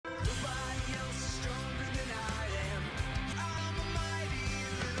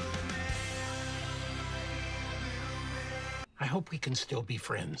hope we can still be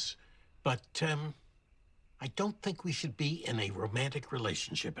friends. But, I don't think we should be in a romantic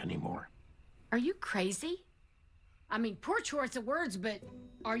relationship anymore. Are you crazy? I mean, poor choice of words, but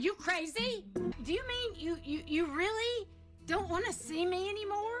are you crazy? Do you mean you really don't want to see me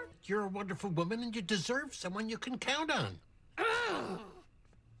anymore? You're a wonderful woman and you deserve someone you can count on. Ugh.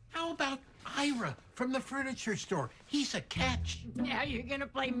 How about Ira from the furniture store? He's a catch. Now you're gonna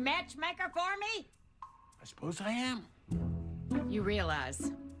play matchmaker for me? I suppose I am. You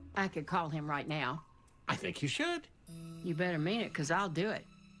realize I could call him right now. I think you should. You better mean it, because I'll do it.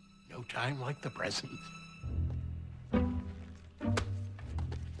 No time like the present. I'm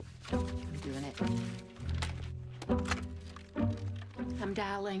doing it. I'm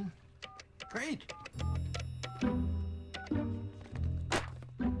dialing. Great.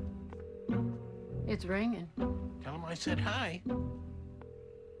 It's ringing. Tell him I said hi.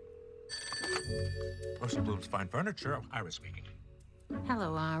 Russell Bloom's Fine Furniture. Ira speaking.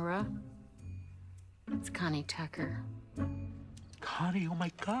 Hello, Ira. It's Connie Tucker. Connie, oh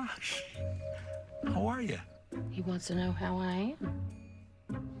my gosh. How are you? He wants to know how I am.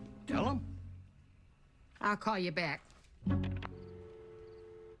 Tell him. I'll call you back.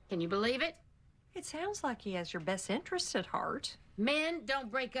 Can you believe it? It sounds like he has your best interests at heart. Men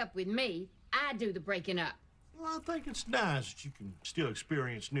don't break up with me. I do the breaking up. Well, I think it's nice that you can still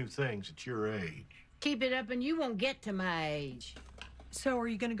experience new things at your age. Keep it up and you won't get to my age. So are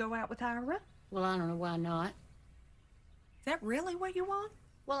you going to go out with Ira? Well, I don't know why not. Is that really what you want?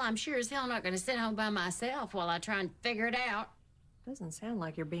 Well, I'm sure as hell not going to sit home by myself while I try and figure it out. Doesn't sound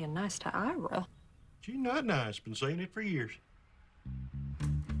like you're being nice to Ira. She's not nice. Been saying it for years.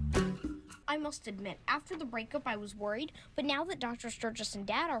 I must admit, after the breakup, I was worried, but now that Dr. Sturgis and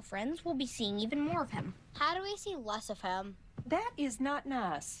Dad are friends, we'll be seeing even more of him. How do we see less of him? That is not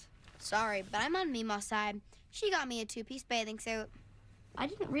nice. Sorry, but I'm on Meemaw's side. She got me a two-piece bathing suit. I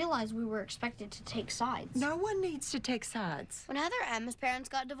didn't realize we were expected to take sides. No one needs to take sides. When Heather M's parents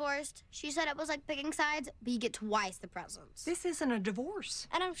got divorced, she said it was like picking sides, but you get twice the presents. This isn't a divorce.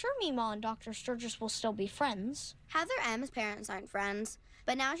 And I'm sure Meemaw and Dr. Sturgis will still be friends. Heather M's parents aren't friends,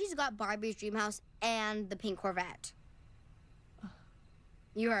 but now she's got Barbie's dream house and the pink Corvette.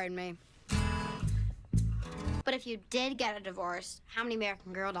 You heard me. But if you did get a divorce, how many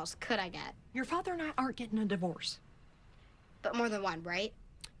American Girl dolls could I get? Your father and I aren't getting a divorce. But more than one, right?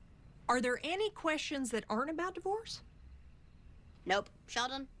 Are there any questions that aren't about divorce? Nope.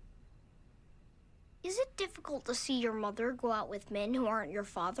 Sheldon? Is it difficult to see your mother go out with men who aren't your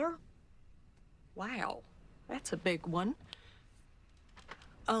father? Wow, that's a big one.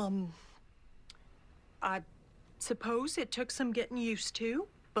 I suppose it took some getting used to,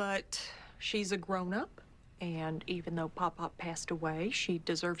 but she's a grown-up, and even though Pop-Pop passed away, she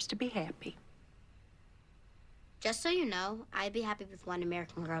deserves to be happy. Just so you know, I'd be happy with one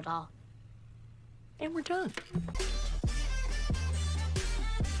American Girl doll. And we're done.